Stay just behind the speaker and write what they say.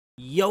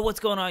Yo, what's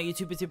going on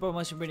YouTube? It's your boy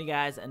Motion, bringing you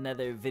guys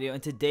another video. In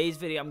today's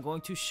video, I'm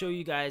going to show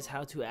you guys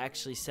how to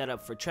actually set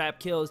up for trap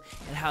kills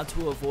and how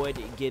to avoid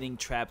getting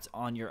trapped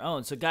on your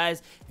own. So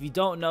guys, if you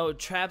don't know,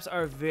 traps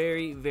are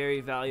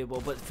very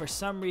valuable, but for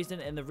some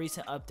reason in the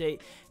recent update,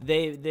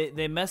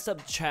 they messed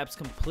up traps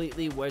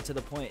completely, where to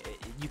the point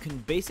you can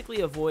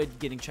basically avoid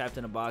getting trapped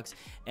in a box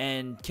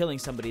and killing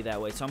somebody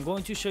that way. So I'm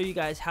going to show you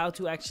guys how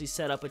to actually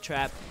set up a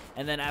trap,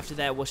 and then after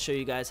that we'll show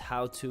you guys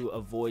how to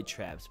avoid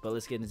traps. But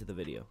let's get into the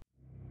video.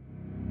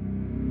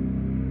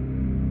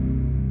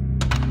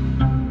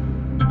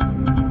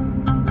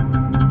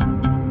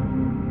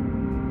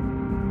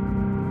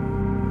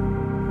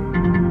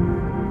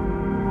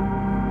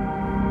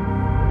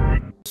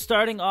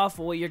 Starting off,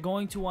 what you're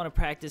going to want to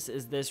practice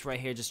is this right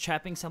here, just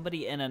trapping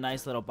somebody in a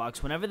nice little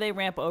box. Whenever they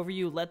ramp over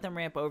you, let them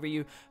ramp over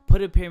you,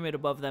 put a pyramid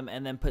above them,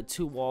 and then put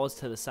two walls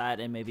to the side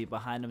and maybe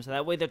behind them, so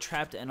that way they're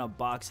trapped in a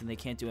box and they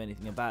can't do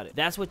anything about it.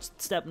 That's what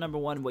step number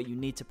one, what you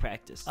need to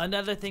practice.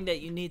 Another thing that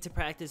you need to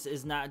practice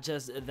is not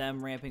just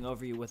them ramping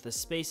over you with a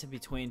space in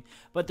between,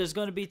 but there's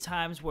going to be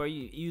times where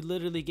you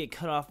literally get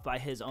cut off by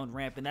his own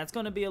ramp, and that's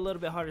going to be a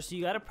little bit harder. So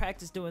you got to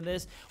practice doing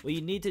this. What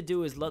you need to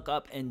do is look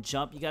up and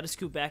jump. You got to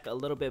scoot back a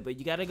little bit, but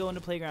you got to go into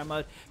playground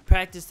mode.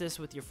 Practice this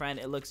with your friend.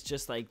 It looks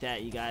just like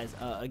that, you guys.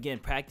 Again,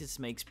 practice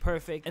makes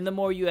perfect, and the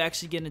more you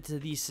actually get into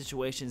these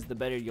situations, the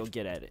better you'll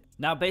get at it.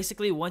 Now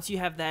basically, once you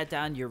have that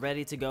down, you're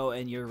ready to go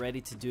and you're ready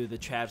to do the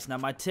traps. Now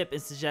my tip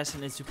and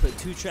suggestion is to put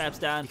 2 traps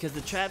down, because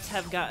the traps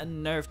have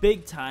gotten nerfed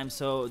big time,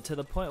 so to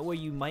the point where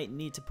you might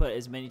need to put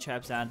as many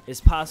traps down as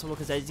possible,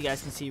 because as you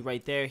guys can see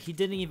right there, he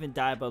didn't even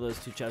die by those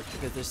 2 traps,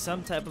 because there's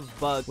some type of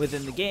bug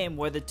within the game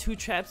where the 2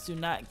 traps do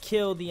not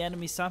kill the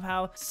enemy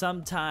somehow.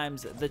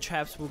 Sometimes the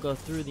traps will go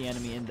through the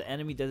enemy and the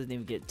enemy doesn't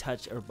even get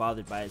touched or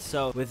bothered by it.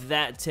 So with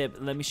that tip,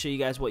 let me show you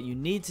guys what you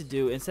need to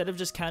do. Instead of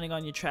just counting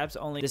on your traps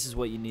only, this is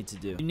what you need to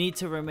do. You need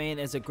to remain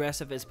as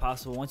aggressive as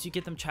possible. Once you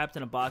get them trapped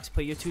in a box,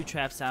 put your 2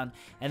 traps down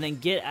and then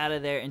get out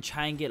of there and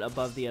try and get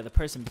above the other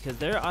person, because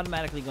they're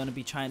automatically going to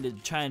be trying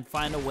to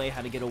find a way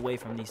how to get away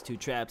from these 2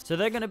 traps. So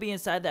they're going to be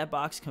inside that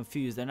box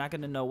confused. They're not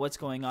going to know what's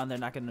going on. They're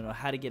not going to know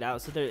how to get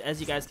out. So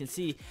as you guys can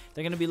see,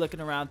 they're going to be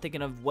looking around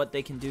thinking of what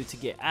they can do to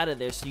get out of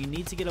there. So you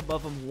need to get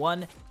above them,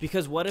 one,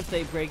 because what if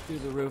they break through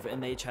the roof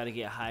and they try to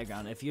get high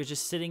ground? If you're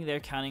just sitting there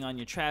counting on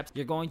your traps,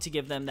 you're going to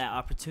give them that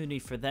opportunity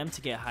for them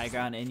to get high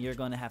ground, and you're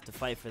going to have to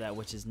fight for that,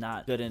 which is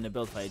not good in a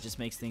build fight. It just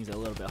makes things a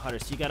little bit harder.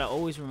 So you got to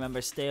always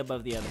remember, stay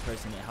above the other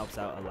person. It helps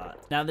out a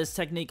lot. Now this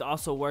technique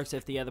also works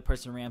if the other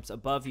person ramps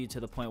above you to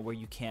the point where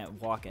you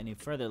can't walk any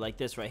further, like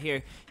this right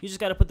here. You just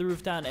got to put the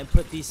roof down and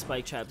put these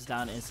spike traps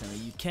down instantly.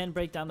 You can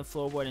break down the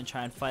floorboard and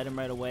try and fight him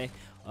right away,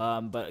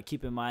 but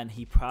keep in mind,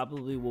 he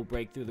probably will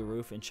break through the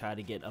roof and try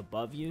to get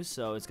above you,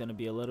 so it's going to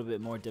be a little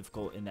bit more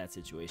difficult in that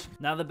situation.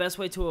 Now the best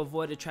way to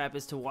avoid a trap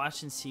is to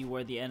watch and see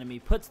where the enemy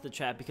puts the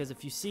trap, because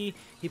if you see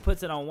he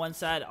puts it on one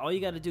side, all you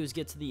got to do is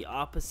get to the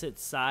opposite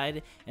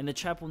side and the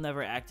trap will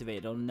never activate.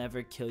 It'll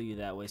never kill you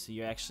that way, so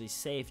you're actually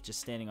safe just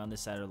standing on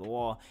this side of the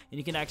wall, and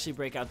you can actually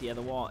break out the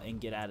other wall and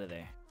get out of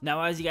there.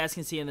 Now as you guys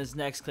can see in this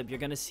next clip, you're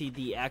going to see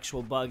the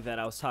actual bug that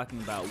I was talking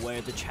about, where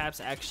the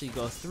traps actually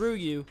go through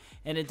you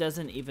and it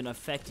doesn't even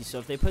affect you. So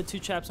if they put 2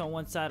 traps on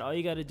one side, all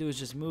you got to do is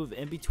just move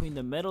in between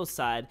the middle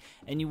side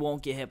and you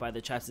won't get hit by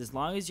the traps, as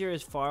long as you're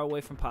as far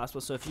away from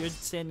possible. So if you're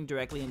standing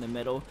directly in the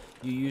middle,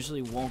 you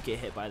usually won't get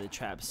hit by the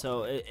traps.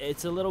 So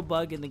it's a little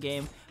bug in the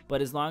game,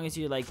 but as long as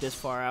you're like this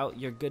far out,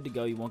 you're good to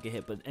go. You won't get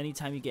hit. But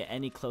anytime you get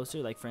any closer,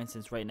 like for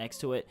instance right next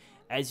to it,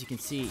 as you can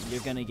see, you're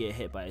gonna get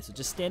hit by it. So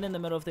just stand in the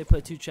middle if they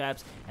put 2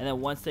 traps, and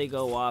then once they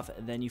go off,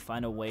 then you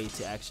find a way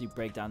to actually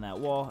break down that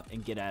wall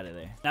and get out of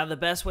there. Now the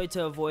best way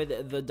to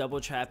avoid the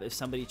double trap if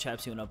somebody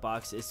traps you in a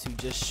box is to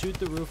just shoot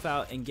the roof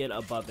out and get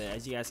above it.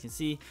 As you guys can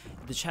see,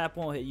 the trap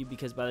won't hit you,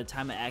 because by the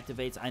time it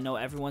activates, I know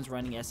everyone's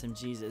running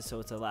SMGs, so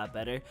it's a lot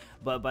better,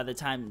 but by the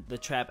time the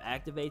trap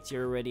activates,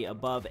 you're already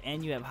above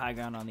and you have high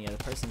ground on the other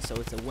person, so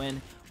it's a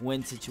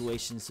win-win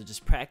situation. So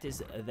just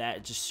practice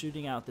that, just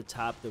shooting out the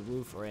top, the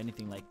roof, or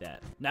anything like that.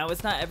 Now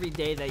it's not every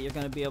day that you're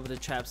going to be able to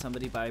trap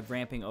somebody by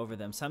ramping over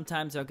them.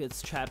 Sometimes they'll get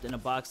trapped in a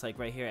box like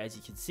right here. As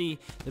you can see,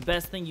 the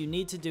best thing you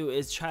need to do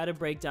is try to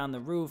break down the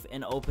roof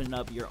and open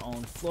up your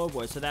own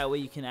floorboard, so that way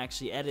you can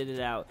actually edit it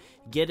out,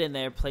 get in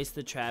there, place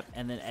the trap,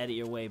 and then edit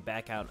your way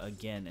back out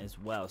again as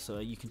well. So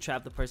you can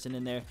trap the person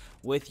in there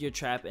with your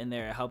trap in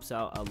there. It helps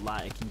out a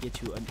lot. It can get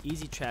you an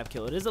easy trap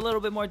kill. It is a little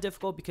bit more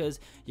difficult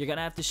because you're going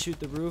to have to shoot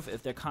the roof.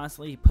 If they're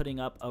constantly putting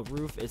up a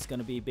roof, it's going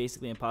to be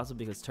basically impossible,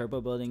 because turbo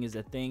building is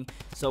a thing.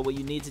 So what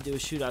you need to do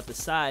is shoot out the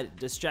side,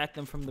 distract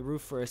them from the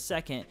roof for a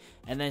second,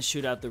 and then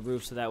shoot out the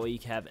roof, so that way you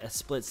can have a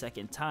split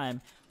second time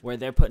where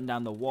they're putting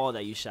down the wall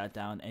that you shot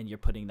down and you're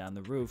putting down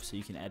the roof, so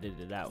you can edit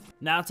it out.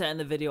 Now to end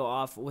the video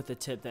off with a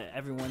tip that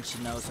everyone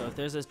should know. So if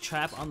there's a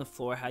trap on the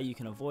floor, how you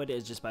can avoid it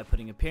is just by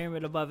putting a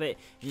pyramid above it,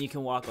 and you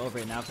can walk over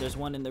it. Now if there's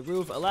one in the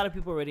roof, a lot of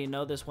people already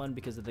know this one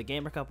because of the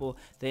gamer couple.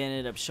 They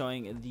ended up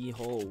showing the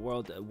whole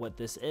world what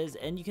this is,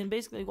 and you can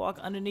basically walk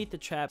underneath the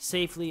trap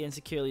safely and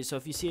securely. So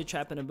if you see a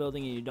trap in a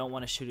building and you don't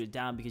want to shoot it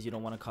down because you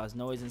don't want to cause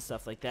noise and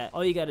stuff like that,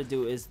 all you got to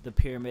do is the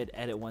pyramid,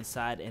 edit one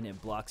side, and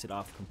it blocks it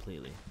off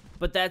completely.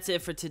 But that's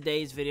it for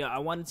today's video. I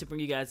wanted to bring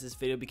you guys this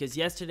video because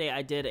yesterday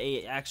I did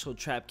a actual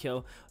trap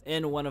kill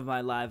in one of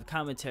my live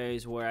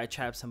commentaries where I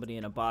trapped somebody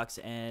in a box,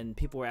 and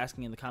people were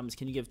asking in the comments,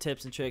 can you give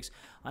tips and tricks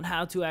on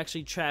how to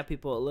actually trap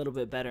people a little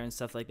bit better and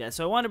stuff like that.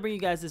 So I want to bring you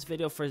guys this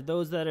video for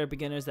those that are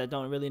beginners that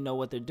don't really know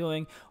what they're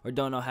doing or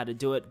don't know how to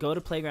do it. Go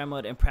to playground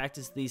mode and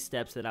practice these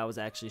steps that I was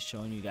actually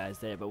showing you guys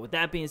there. But with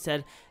that being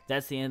said,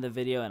 that's the end of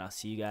the video, and I'll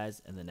see you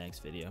guys in the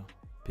next video.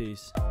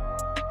 Peace.